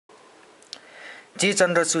जे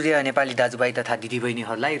चन्द्र सूर्य नेपाली दाजुभाइ तथा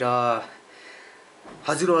दिदीबहिनीहरूलाई र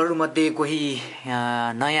हजुरहरूमध्ये कोही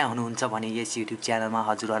नयाँ हुनुहुन्छ भने यस युट्युब च्यानलमा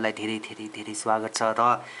हजुरहरूलाई धेरै धेरै धेरै स्वागत छ। र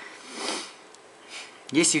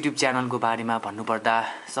यस युट्युब च्यानलको बारेमा भन्नुपर्दा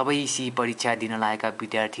सबै सी परीक्षा दिन लागेका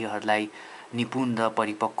विद्यार्थीहरूलाई निपुण र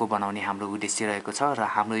परिपक्व बनाउने हाम्रो उद्देश्य रहेको छ र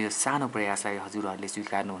हाम्रो यो सानो प्रयासलाई हजुरहरूले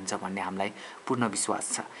स्वीकार्नुहुन्छ भन्ने हामीलाई पूर्ण विश्वास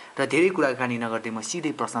छ। र धेरै कुराकानी नगर्दै म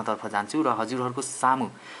सिधै प्रश्नतर्फ जान्छु र हजुरहरूको सामु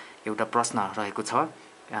एउटा प्रश्न रहेको छ।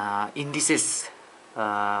 इन्डिसेस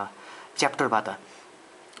च्याप्टरबाट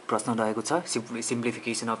प्रश्न रहेको छ,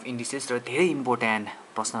 सिम्प्लिफिकेसन अफ इन्डिसेस, र धेरै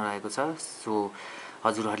इम्पोर्टेन्ट प्रश्न रहेको छ। सो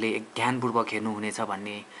हजुरहरूले ध्यानपूर्वक हेर्नुहुनेछ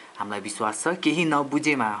भन्ने हामीलाई विश्वास छ। केही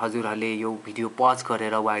नबुझेमा हजुरहरूले यो भिडियो पज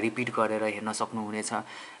गरेर वा रिपिट गरेर हेर्न सक्नुहुनेछ।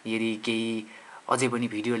 यदि केही अझै पनि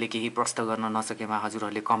भिडियोले केही प्रश्न गर्न नसकेमा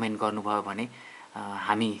हजुरहरूले कमेन्ट गर्नुभयो भने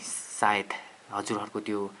हामी सायद हजुरहरूको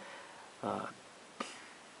त्यो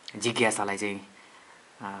जिज्ञासालाई चाहिँ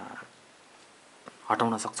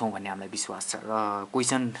हटाउन सक्छौँ भन्ने हामीलाई विश्वास छ। र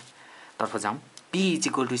क्वेसनतर्फ जाउँ। p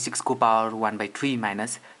 = 6 को पावर 1/3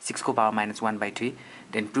 माइनस 6 को power minus 1/3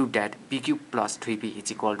 then prove that p³ + 3p =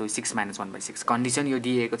 6 - 1/6। Condition यो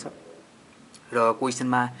दिएको छ र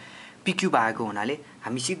क्वेसनमा p³ आएको हुनाले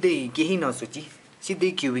हामी सिधै केही नसोची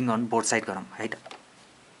सिधै क्युबिङ अन बोथ साइड गरौँ है त।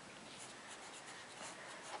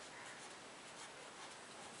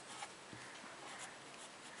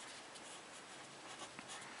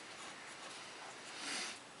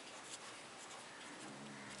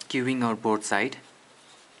 Cubing on both side,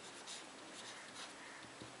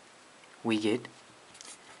 we get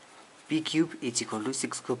p³ =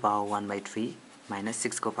 6 को पावर 1/3 माइनस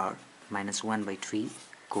 6 को पावर माइनस 1/3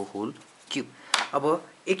 को होल क्यूब। अब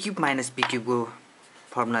a³ माइनस p³ को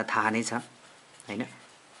फर्मुला थाहा नै छ हैन?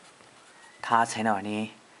 थाहा छैन भने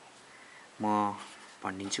म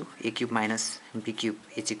भनिदिन्छु। a³ minus b³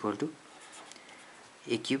 =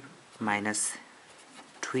 a³ minus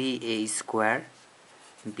 3a²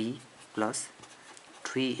 b plus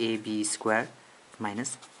 3ab² minus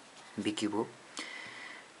b³ हो।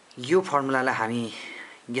 यो फर्मुलालाई हामी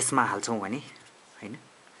यसमा हाल्छौँ भने हैन,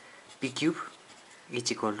 p³ =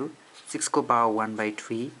 6 को पावर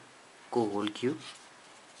 1/3 को होल क्यूब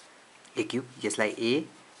a³। यसलाई a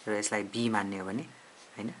र यसलाई b मान्ने हो भने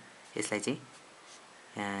हैन, यसलाई चाहिँ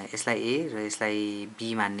यसलाई a र यसलाई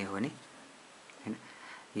b मान्ने हो भने हैन,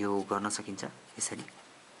 यो गर्न सकिन्छ यसरी।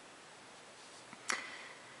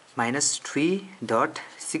 माइनस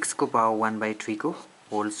 3.6 को पावर 1/3 को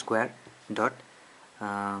होल स्क्वायर डट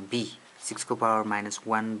b 6 को पावर माइनस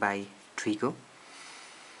 1/3 को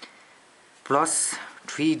प्लस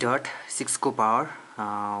 3.6 को पावर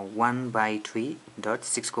 1/3 डट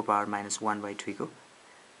 6 को पावर माइनस 1/3 को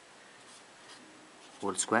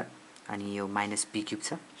होल स्क्वायर, अनि यो माइनस p³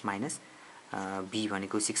 छ, माइनस b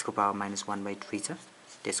भनेको 6 को पावर माइनस 1/3 छ,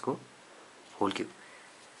 त्यसको होल क्यूब।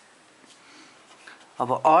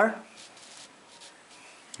 अब और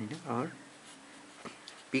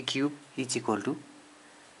p³ =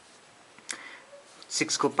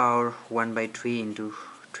 6 को पावर 1/3 इन्टु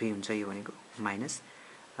 3 हुन्छ यो भनेको, माइनस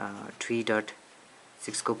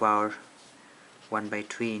 3.6 को पावर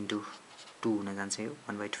 1/3 इन्टु 2 हुन जान्छ यो,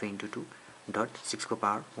 1/3 इन्टु 2 डट 6 को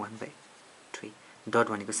पावर 1/3। डट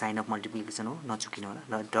भनेको साइन अफ मल्टिप्लिकेसन हो, नचुकिनु होला।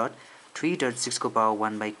 र डट 3.6 को पावर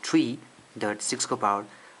 1/3 डट 6 को पावर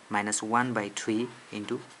माइनस 1/3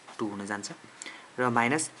 इन्टु 2 हुन जान्छ, र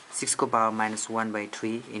माइनस 6 को पावर माइनस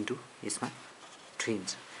 1/3 इन्टु यसमा 3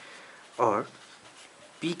 हुन्छ। और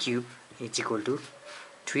p³ =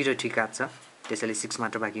 3 र 3 काट्छ, त्यसैले 6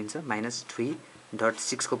 मात्र बाँकी हुन्छ, माइनस 3 डट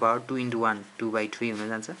 6 को पावर 2 इन्टु 1 2/3 हुन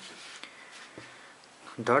जान्छ,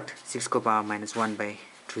 डट 6 को पावर माइनस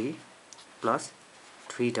 1/3 प्लस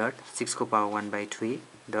 3 डट 6 को पावर 1/3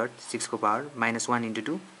 डट 6 को power minus 1 into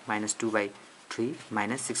 2 minus 2/3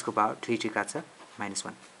 minus 6 को पावर 3 काट्छ, माइनस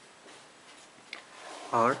 1।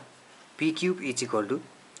 और p³ =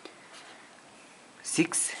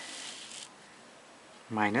 6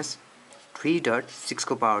 माइनस 3 डट 6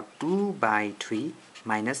 को पावर 2/3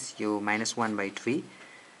 माइनस यो माइनस 1/3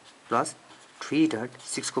 प्लस 3 डट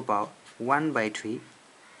 6 को पावर 1/3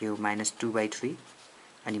 यो माइनस 2/3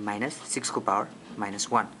 अनि माइनस 6 को पावर माइनस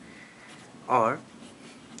 1। और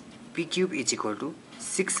p³ =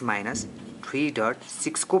 6 माइनस 3 डट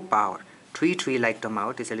 6 को पावर 3 लाइक टर्ममा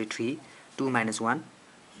हो, त्यसैले 3 2 माइनस 1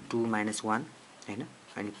 2 माइनस 1 हैन,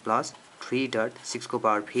 अनि प्लस 3 डट 6 को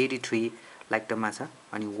पावर फेरि 3 लाइक टर्ममा छ,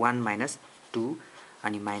 अनि 1 माइनस 2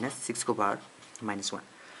 अनि माइनस 6 को पावर माइनस 1।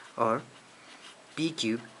 और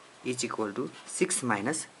p³ = 6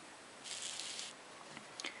 माइनस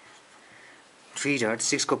 3 डट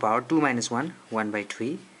 6 को पावर 2 माइनस 1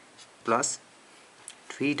 1/3 प्लस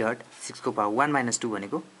 3.6 को पावर 1 माइनस 2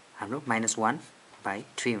 भनेको हाम्रो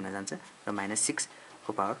 -1/3 हुन जान्छ र -6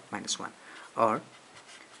 को पावर -1 और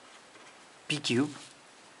p cube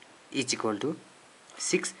is equal two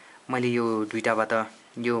 6 मैले यो दुईटाबाट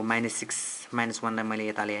यो -6 -1 लाई मैले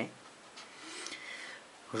यता ल्याएँ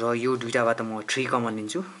र यो दुईटाबाट म 3 कमन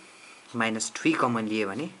लिन्छु -3 कमन लिए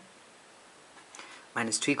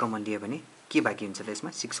भने के बाँकी हुन्छ त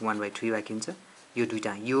यसमा 6 1/3 बाँकी हुन्छ यो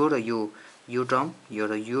दुईटा यो र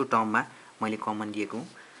यो टर्ममा मैले कमन लिएको हुँ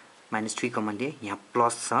 -3 कमन लिए यहाँ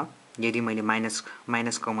प्लस छ यदि मैले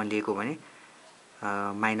माइनस कमन लिएको भने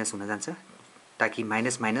माइनस हुन जान्छ ताकि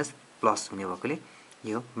माइनस माइनस प्लस हुने भएकोले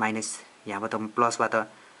यो माइनस यहाँबाट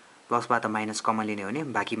प्लसबाट माइनस कमन लिने हो भने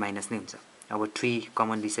बाँकी माइनस नै हुन्छ अब 3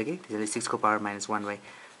 कमन लिइसके त्यसैले 6 को पावर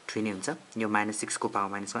 -1/3 नै हुन्छ यो -6 को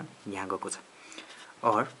पावर -1 यहाँ गएको छ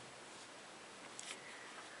और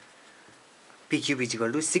p cube is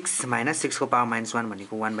equal two 6 - 6 को पावर -1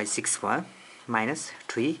 भनेको 1/6 भयो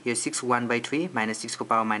 -3 यो 6 1/3 -6 को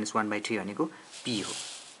पावर -1/3 भनेको p हो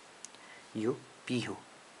यो p हो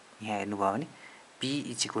यहाँ हेर्नुभयो भने p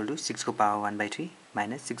इज इक्वल टू 6 को पावर 1/3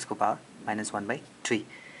 -6 को पावर -1/3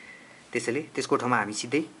 त्यसैले त्यसको ठाउँमा हामी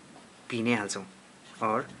सिधै p नै हाल्छौं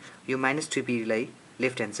और यो -3p लाई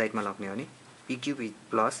लेफ्ट ह्यान्ड साइडमा लग्ने हो भने p cube is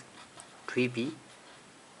plus 3p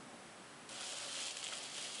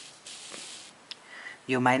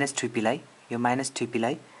यो -3p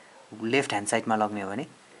लाई लेफ्ट ह्यान्ड साइडमा लग्ने हो भने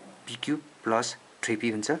p क्यूब प्लस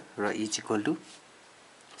 3p हुन्छ र इज इक्वल टू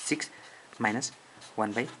 6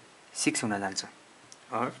 -1/6 हुन जान्छ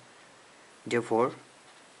और therefore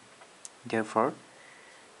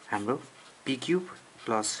हाम्रो p cube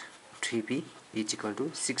plus 3p is equal two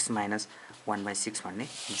 6 -1/6 भन्ने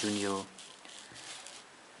जुन यो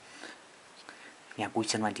यहाँ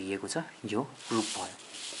क्वेशनमा दिएको छ यो प्रुफ भयो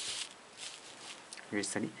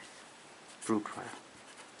यसरी प्रुफ भयो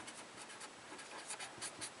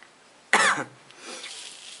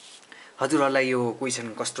हजुरहरुलाई यो क्वेशन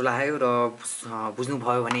कस्तो लाग्यो र बुझ्नु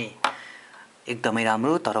भयो भने एकदमै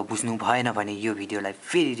राम्रो तर बुझ्नु भएन भने यो भिडियोलाई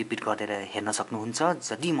फेरि रिपिट गरेर हेर्न सक्नुहुन्छ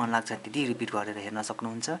जति मन लाग्छ त्यति रिपिट गरेर हेर्न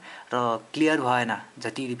सक्नुहुन्छ र क्लियर भएन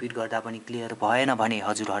जति रिपिट गर्दा पनि क्लियर भएन भने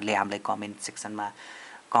हजुरहरुले हामीलाई कमेन्ट सेक्सनमा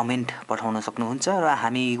कमेन्ट पठाउन सक्नुहुन्छ र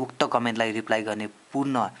हामी उक्त कमेन्टलाई रिप्लाई गर्ने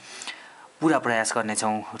पूरा प्रयास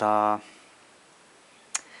गर्नेछौं र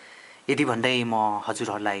यदि भन्दै म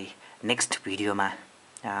हजुरहरुलाई नेक्स्ट भिडियोमा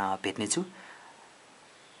भेट्नेछु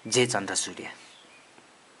जय चन्द्र सूर्य।